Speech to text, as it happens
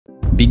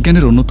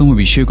বিজ্ঞানের অন্যতম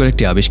বিস্ময়কর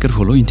একটি আবিষ্কার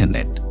হলো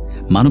ইন্টারনেট।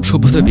 মানব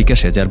সভ্যতার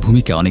বিকাশে যার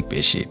ভূমিকা অনেক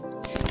বেশি।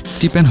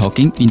 স্টিফেন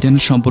হকিং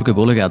ইন্টারনেট সম্পর্কে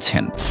বলে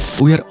গেছেন,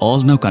 we are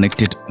all now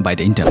connected by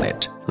the internet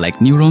like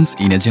neurons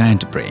in a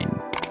giant brain.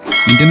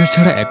 Internet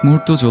ছাড়া এক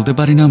মুহূর্ত চলতে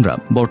পারি না আমরা।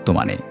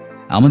 বর্তমানে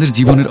আমাদের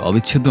জীবনের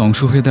অবিচ্ছেদ্য অংশ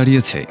হয়ে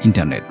দাঁড়িয়েছে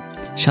ইন্টারনেট।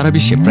 সারা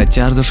বিশ্বে প্রায়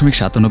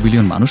 4.57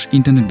 বিলিয়ন মানুষ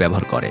ইন্টারনেট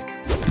ব্যবহার করে,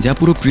 যা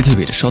পুরো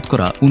পৃথিবীর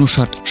শতকরা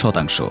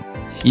 59%।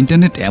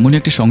 ইন্টারনেট এমন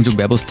একটি সংযোগ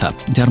ব্যবস্থা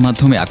যার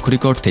মাধ্যমে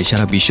আক্ষরিক অর্থে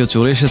সারা বিশ্ব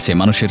চলে এসেছে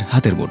মানুষের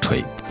হাতের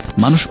মুঠোয়।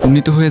 মানুষ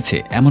উন্নীত হয়েছে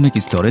এমন এক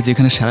স্তরে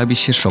যেখানে সারা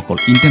বিশ্বের সকল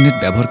ইন্টারনেট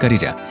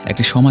ব্যবহারকারীরা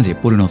একটি সমাজে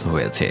পরিণত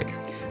হয়েছে।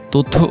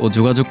 তথ্য ও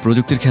যোগাযোগ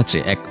প্রযুক্তির ক্ষেত্রে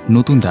এক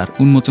নতুন দ্বার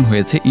উন্মোচন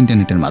হয়েছে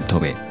ইন্টারনেটের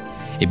মাধ্যমে।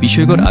 এই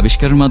বিস্ময়কর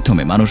আবিষ্কারের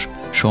মাধ্যমে মানুষ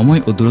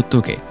সময় ও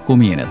দূরত্বকে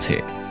কমিয়ে এনেছে।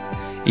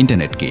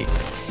 ইন্টারনেট কি?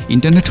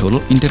 ইন্টারনেট হলো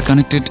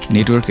ইন্টারকানেক্টেড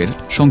নেটওয়ার্কের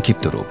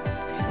সংক্ষিপ্ত রূপ।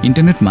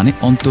 ইন্টারনেট মানে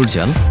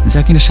অন্তর্জাল,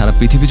 যা কিনা সারা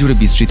পৃথিবী জুড়ে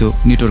বিস্তৃত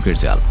নেটওয়ার্কের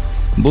জাল।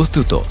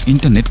 বস্তুত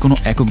ইন্টারনেট কোনো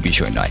একক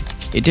বিষয় নয়,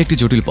 এটি একটি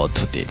জটিল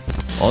পদ্ধতি।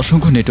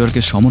 অসংখ্য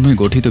নেটওয়ার্কের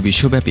সমন্বয়ে গঠিত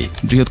বিশ্বব্যাপী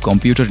বৃহৎ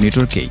কম্পিউটার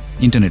নেটওয়ার্ককেই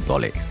ইন্টারনেট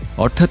বলে।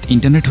 অর্থাৎ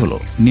ইন্টারনেট হলো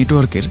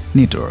নেটওয়ার্কের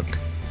নেটওয়ার্ক।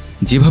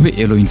 যেভাবে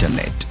এলো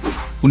ইন্টারনেট।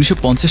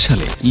 1950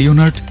 সালে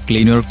Leonard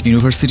ক্লেইনর্ক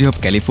university of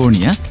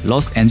California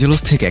Los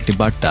Angeles থেকে একটি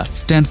বার্তা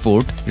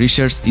স্ট্যানফোর্ড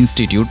রিসার্চ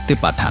ইনস্টিটিউটতে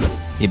পাঠান।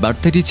 এই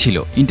বার্তাটি ছিল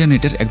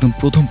ইন্টারনেটের একদম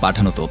প্রথম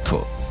পাঠানো তথ্য।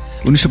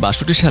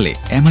 1962 সালে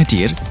MIT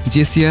এর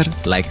জেসিআর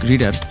লাইক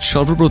রিডার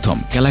সর্বপ্রথম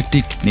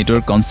গ্যালাকটিক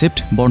নেটওয়ার্ক কনসেপ্ট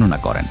বর্ণনা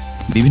করেন।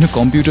 বিভিন্ন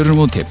কম্পিউটারের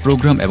মধ্যে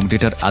প্রোগ্রাম এবং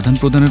ডেটার আদান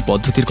প্রদানের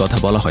পদ্ধতির কথা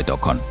বলা হয়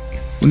তখন।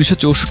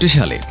 1964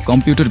 সালে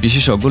কম্পিউটার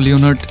বিশেষজ্ঞ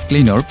লিওনার্ড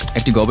ক্লেইনর্ক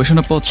একটি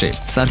গবেষণাপত্রে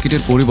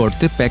সার্কিটের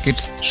পরিবর্তে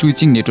প্যাকেটস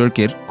সুইচিং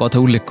নেটওয়ার্কের কথা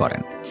উল্লেখ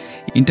করেন।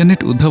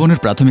 ইন্টারনেট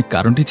উদ্ভাবনের প্রাথমিক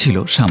কারণটি ছিল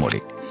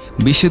সামরিক।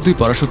 বিশ্বের দুই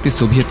পরাশক্তি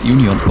সোভিয়েত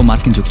ইউনিয়ন ও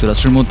মার্কিন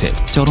যুক্তরাষ্ট্রের মধ্যে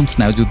চরম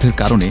স্নায়ুযুদ্ধের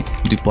কারণে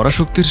দুই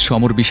পরাশক্তির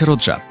সমর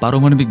বিশারদরা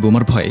পারমাণবিক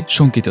বোমার ভয়ে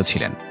শঙ্কিত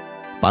ছিলেন।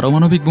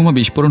 পারমাণবিক বোমা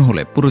বিস্ফোরণ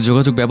হলে পুরো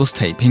যোগাযোগ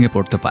ব্যবস্থাই ভেঙে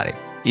পড়তে পারে,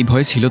 এই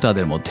ভয় ছিল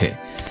তাদের মধ্যে।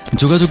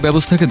 যোগাযোগ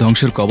ব্যবস্থাকে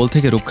ধ্বংসের কবল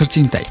থেকে রক্ষার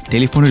চিন্তায়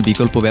টেলিফোনের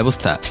বিকল্প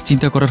ব্যবস্থা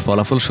চিন্তা করার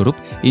ফলাফলস্বরূপ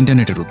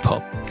ইন্টারনেটের উদ্ভব।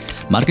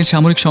 মার্কিন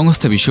সামরিক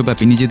সংস্থা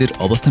বিশ্বব্যাপী নিজেদের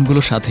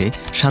অবস্থানগুলোর সাথে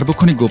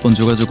সার্বক্ষণিক গোপন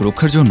যোগাযোগ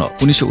রক্ষার জন্য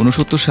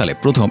 1969 সালে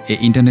প্রথম এই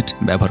ইন্টারনেট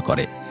ব্যবহার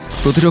করে।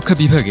 প্রতিরক্ষা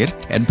বিভাগের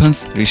অ্যাডভান্স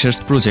রিসার্চ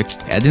প্রজেক্ট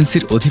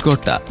এজেন্সির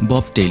অধিকর্তা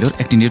বব টেইলর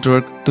একটি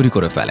নেটওয়ার্ক তৈরি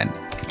করে ফেলেন।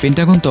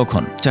 পেন্টাগন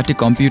তখন 4টি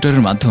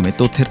কম্পিউটারের মাধ্যমে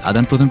তথ্যের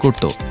আদান প্রদান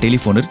করত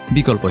টেলিফোনের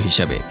বিকল্প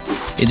হিসাবে।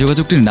 এই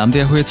যোগাযোগটির নাম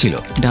দেওয়া হয়েছিল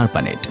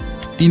ডারপানেট।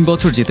 3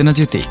 বছর যেতে না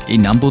যেতে এই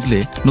নাম বদলে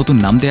নতুন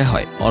নাম দেয়া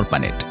হয়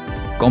অরপানেট।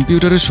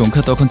 কম্পিউটারের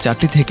সংখ্যা তখন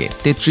 4টি থেকে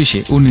 33-এ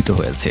উন্নীত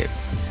হয়েছে।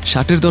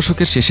 60-এর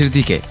দশকের শেষের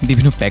দিকে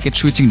বিভিন্ন প্যাকেট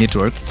সুইচিং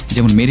নেটওয়ার্ক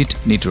যেমন merit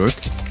network,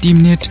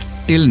 টিমনেট,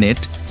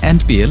 Telnet,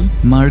 NPL,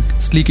 mark,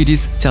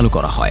 স্লিকিডিস চালু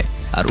করা হয়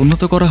আর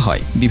উন্নত করা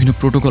হয় বিভিন্ন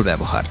প্রোটোকল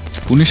ব্যবহার।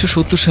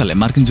 1970 সালে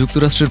মার্কিন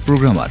যুক্তরাষ্ট্রের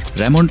প্রোগ্রামার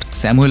রেমন্ড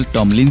স্যামুয়েল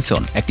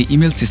টমলিনসন একটি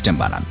ইমেল সিস্টেম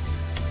বানান।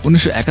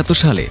 1971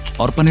 সালে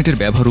অরপানেটের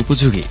ব্যবহার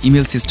উপযোগী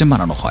ইমেল সিস্টেম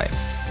বানানো হয়।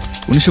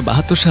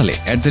 1972 সালে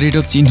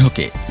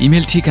 @চিহ্নকে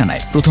ইমেল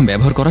ঠিকানায় প্রথম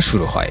ব্যবহার করা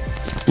শুরু হয়।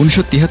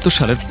 1973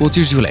 সালের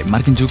 25 জুলাই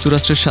মার্কিন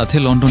যুক্তরাষ্ট্রের সাথে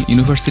লন্ডন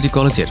ইউনিভার্সিটি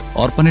কলেজের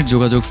অরপানেট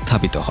যোগাযোগ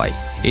স্থাপিত হয়।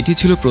 এটি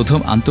ছিল প্রথম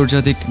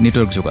আন্তর্জাতিক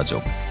নেটওয়ার্ক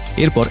যোগাযোগ।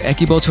 এরপর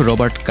একই বছর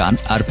রবার্ট কান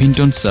আর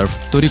ভিন্টন সার্ফ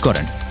তৈরি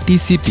করেন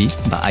TCP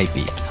বা IP,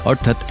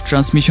 অর্থাৎ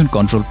ট্রান্সমিশন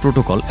কন্ট্রোল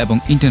প্রোটোকল এবং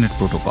ইন্টারনেট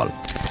প্রোটোকল।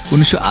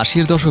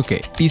 1980-এর দশকে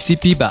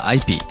TCP বা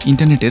IP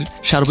ইন্টারনেটের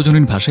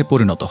সার্বজনীন ভাষায়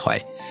পরিণত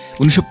হয়।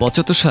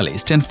 1975 সালে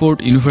স্ট্যানফোর্ড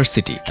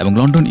ইউনিভার্সিটি এবং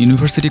লন্ডন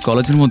ইউনিভার্সিটি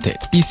কলেজের মধ্যে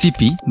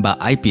TCP বা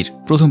IPর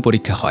প্রথম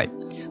পরীক্ষা হয়।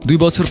 2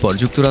 বছর পর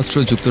যুক্তরাষ্ট্র,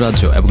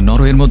 যুক্তরাজ্য এবং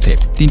নরওয়ের মধ্যে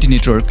 3টি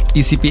নেটওয়ার্ক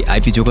TCP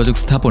IP যোগাযোগ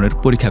স্থাপনের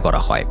পরীক্ষা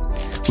করা হয়।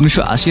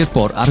 1980-এর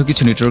পর আরও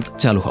কিছু নেটওয়ার্ক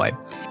চালু হয়।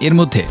 এর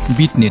মধ্যে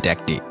বিটনেট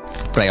একটি।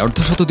 প্রায়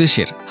অর্ধশত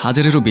দেশের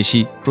 1000-এরও বেশি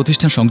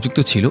প্রতিষ্ঠান সংযুক্ত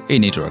ছিল এই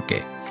নেটওয়ার্কে।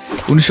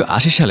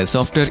 1980 সালে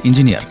software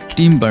engineer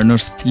Tim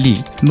Berners Lee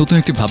নতুন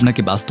একটি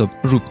ভাবনাকে বাস্তব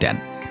রূপ দেন।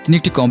 তিনি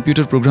একটি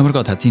কম্পিউটার প্রোগ্রামের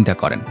কথা চিন্তা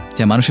করেন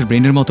যা মানুষের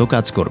ব্রেনের মতো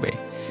কাজ করবে।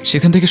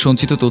 সেখান থেকে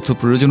সঞ্চিত তথ্য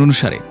প্রয়োজন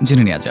অনুসারে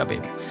জেনে নেওয়া যাবে।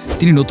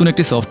 তিনি নতুন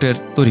একটি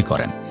সফটওয়্যার তৈরি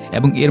করেন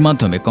এবং এর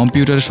মাধ্যমে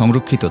কম্পিউটারে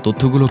সংরক্ষিত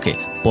তথ্যগুলোকে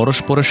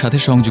পরস্পরের সাথে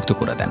সংযুক্ত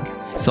করে দেন।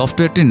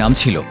 সফটওয়্যারটির নাম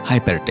ছিল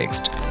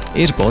হাইপারটেক্সট।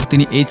 এরপর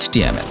তিনি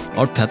HTML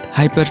অর্থাৎ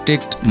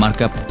হাইপারটেক্সট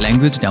মার্কআপ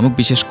ল্যাঙ্গুয়েজ নামক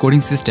বিশেষ কোডিং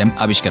সিস্টেম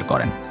আবিষ্কার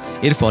করেন।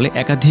 এর ফলে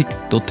একাধিক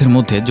তথ্যের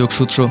মধ্যে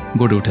যোগসূত্র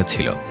গড়ে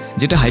উঠেছিল,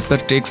 যেটা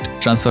হাইপারটেক্সট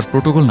ট্রান্সফার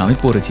প্রোটোকল নামে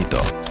পরিচিত।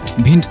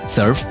 ভিন্ট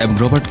সার্ফ এবং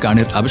রবার্ট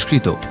কার্নের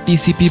আবিষ্কৃত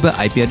TCP বা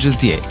IP অ্যাড্রেস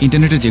দিয়ে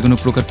ইন্টারনেটের যে কোনো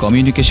প্রকার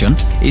কমিউনিকেশন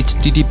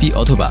HTTP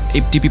অথবা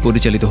FTP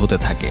পরিচালিত হতে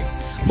থাকে।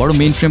 বড়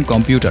মেইনফ্রেম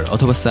কম্পিউটার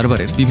অথবা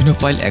সার্ভারের বিভিন্ন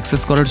ফাইল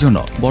অ্যাক্সেস করার জন্য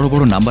বড়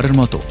বড় নাম্বারের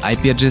মতো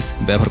IP অ্যাড্রেস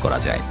ব্যবহার করা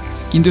যায়।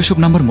 কিন্তু এসব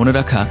নাম্বার মনে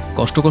রাখা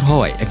কষ্টকর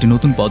হওয়ায় একটি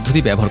নতুন পদ্ধতি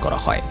ব্যবহার করা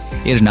হয়।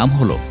 এর নাম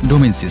হলো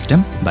ডোমেইন সিস্টেম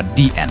বা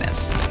DNS।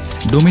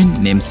 ডোমেইন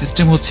নেম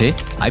সিস্টেম হচ্ছে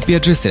IP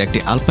অ্যাড্রেসের একটি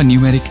আলফা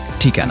নিউমেরিক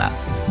ঠিকানা।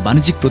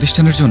 বাণিজ্যিক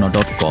প্রতিষ্ঠানের জন্য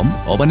 .com,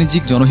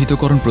 অবাণিজ্যিক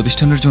জনহিতকরণ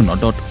প্রতিষ্ঠানের জন্য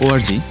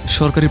 .org,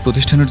 সরকারি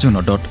প্রতিষ্ঠানের জন্য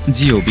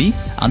 .gov,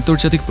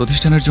 আন্তর্জাতিক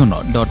প্রতিষ্ঠানের জন্য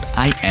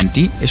 .int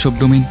এসব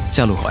ডোমেইন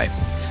চালু হয়।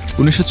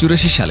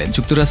 1984 সালে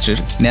যুক্তরাষ্ট্রের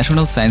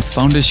ন্যাশনাল সায়েন্স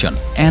ফাউন্ডেশন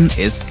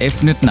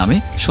NSF-নেট নামে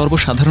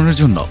সর্বসাধারণের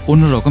জন্য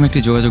অন্যরকম একটি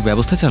যোগাযোগ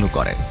ব্যবস্থা চালু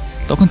করে।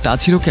 তখন তা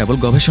ছিল কেবল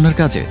গবেষণার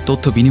কাজে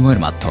তথ্য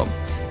বিনিময়ের মাধ্যম।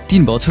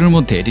 3 বছরের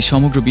মধ্যে এটি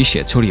সমগ্র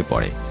বিশ্বে ছড়িয়ে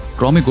পড়ে।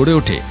 ক্রমে গড়ে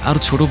ওঠে আরও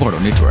ছোট বড়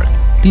নেটওয়ার্ক।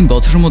 3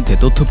 বছরের মধ্যে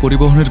তথ্য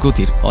পরিবহনের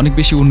গতির অনেক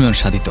বেশি উন্নয়ন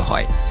সাধিত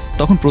হয়।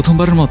 তখন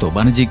প্রথমবারের মতো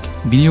বাণিজ্যিক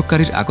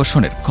বিনিয়োগকারীর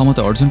আকর্ষণের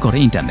ক্ষমতা অর্জন করে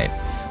ইন্টারনেট।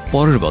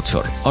 পরের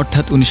বছর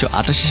অর্থাৎ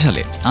 1988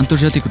 সালে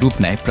আন্তর্জাতিক রূপ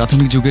নেয়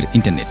প্রাথমিক যুগের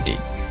ইন্টারনেটটি।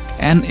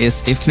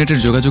 NSF-নেটের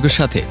যোগাযোগের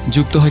সাথে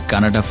যুক্ত হয়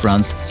Canada,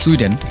 France,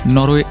 Sweden,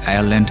 Norway,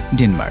 Ireland,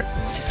 Denmark.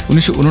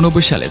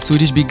 1989 সালে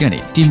সুইডিশ বিজ্ঞানী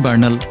team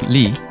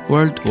Berners-Lee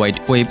world wide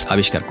web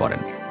আবিষ্কার করেন।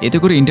 এতে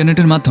করে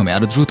ইন্টারনেটের মাধ্যমে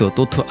আরও দ্রুত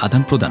তথ্য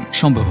আদান প্রদান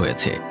সম্ভব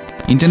হয়েছে।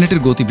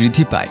 ইন্টারনেটের গতি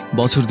বৃদ্ধি পায়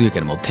বছর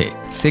দুয়েকের মধ্যে।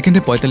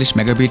 সেকেন্ডে 45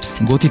 মেগাবিটস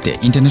গতিতে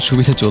ইন্টারনেট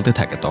সুবিধা চলতে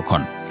থাকে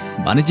তখন।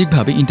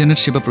 বাণিজ্যিকভাবে ইন্টারনেট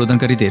সেবা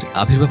প্রদানকারীদের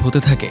আবির্ভাব হতে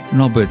থাকে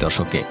 90-এর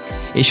দশকে।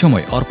 এই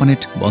সময়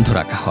অর্পানেট বন্ধ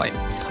রাখা হয়।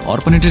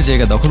 অর্পানেটের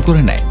জায়গা দখল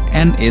করে নেয়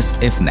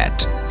NSF-নেট।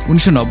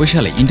 1990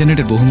 সালে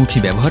ইন্টারনেটের বহুমুখী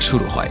ব্যবহার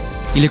শুরু হয়।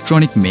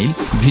 Electronic mail,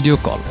 video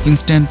call,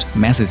 instant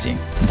messaging,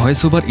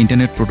 voice over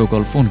internet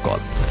protocol, phone call,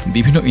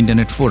 বিভিন্ন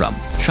ইন্টারনেট ফোরাম,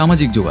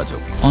 সামাজিক যোগাযোগ,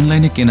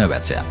 অনলাইনে কেনা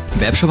বেচা,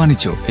 ব্যবসা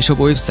বাণিজ্য এসব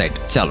ওয়েবসাইট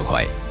চালু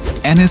হয়।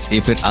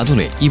 NSF-এর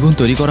আদলে ইবন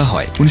তৈরি করা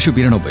হয়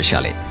 1992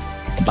 সালে।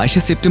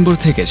 22 সেপ্টেম্বর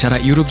থেকে সারা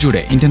ইউরোপ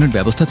জুড়ে ইন্টারনেট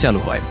ব্যবস্থা চালু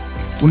হয়।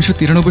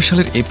 1993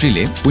 সালের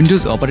এপ্রিলে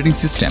উইন্ডোজ অপারেটিং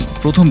সিস্টেম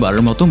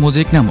প্রথমবারের মতো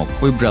মোজাইক নামক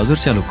ওয়েব ব্রাউজার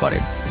চালু করে।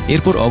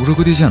 এরপর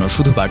অগ্রগতি যেন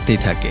শুধু বাড়তেই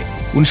থাকে।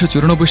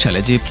 1994 সালে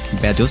জেফ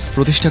বেজোস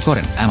প্রতিষ্ঠা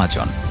করেন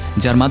অ্যামাজন,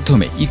 যার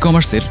মাধ্যমে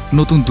ই-কমার্সের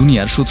নতুন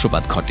দুনিয়ার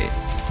সূত্রপাত ঘটে।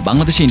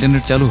 বাংলাদেশে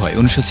ইন্টারনেট চালু হয়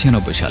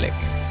 1996 সালে।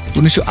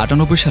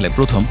 1998 সালে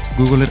প্রথম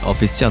গুগলের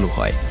অফিস চালু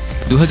হয়।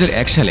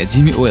 2001 সালে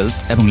জিমি ওয়েলস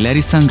এবং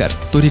ল্যারি সাঙ্গার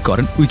তৈরি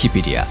করেন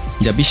উইকিপিডিয়া,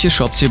 যা বিশ্বের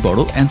সবচেয়ে বড়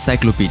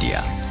এনসাইক্লোপিডিয়া।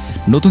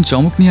 নতুন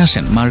চমক নিয়ে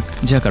আসেন মার্ক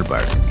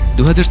জাকারবার্গ।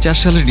 2004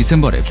 সালের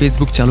ডিসেম্বরে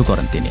ফেসবুক চালু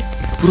করেন তিনি।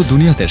 পুরো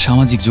দুনিয়াতে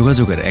সামাজিক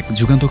যোগাযোগের এক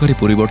যুগান্তকারী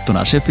পরিবর্তন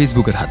আসে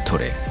ফেসবুকের হাত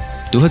ধরে।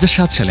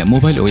 2007 সালে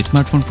মোবাইল ও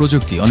স্মার্টফোন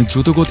প্রযুক্তি অনেক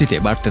দ্রুত গতিতে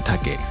বাড়তে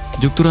থাকে।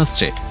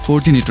 যুক্তরাষ্ট্রে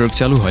 4G নেটওয়ার্ক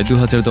চালু হয়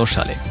 2010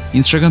 সালে।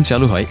 ইনস্টাগ্রাম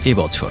চালু হয় এ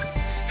বছর।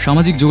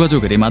 সামাজিক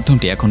যোগাযোগের এই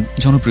মাধ্যমটি এখন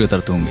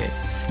জনপ্রিয়তার তুঙ্গে।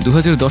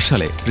 2010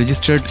 সালে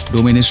রেজিস্টার্ড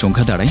ডোমেইনের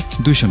সংখ্যা দাঁড়ায়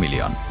 200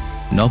 মিলিয়ন।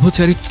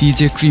 নভোচারী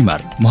TJ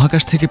ক্রিমার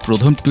মহাকাশ থেকে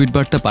প্রথম টুইট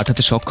বার্তা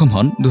পাঠাতে সক্ষম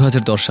হন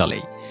 2010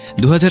 সালেই।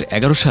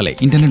 2011 সালে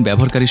ইন্টারনেট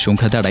ব্যবহারকারীর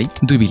সংখ্যা দাঁড়ায়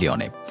 2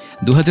 বিলিয়নে।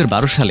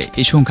 2012 সালে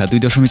এই সংখ্যা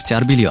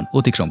 2.4 বিলিয়ন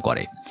অতিক্রম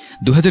করে।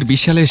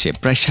 2020 সালে এসে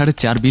প্রায়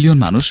 4.5 বিলিয়ন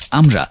মানুষ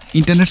আমরা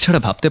ইন্টারনেট ছাড়া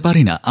ভাবতে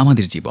পারি না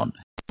আমাদের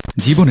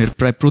জীবনের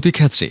প্রায় প্রতি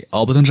ক্ষেত্রে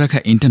অবদান রাখা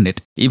ইন্টারনেট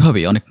এভাবে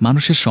অনেক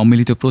মানুষের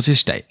সম্মিলিত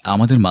প্রচেষ্টায়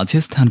আমাদের মাঝে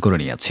স্থান করে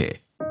নিয়েছে।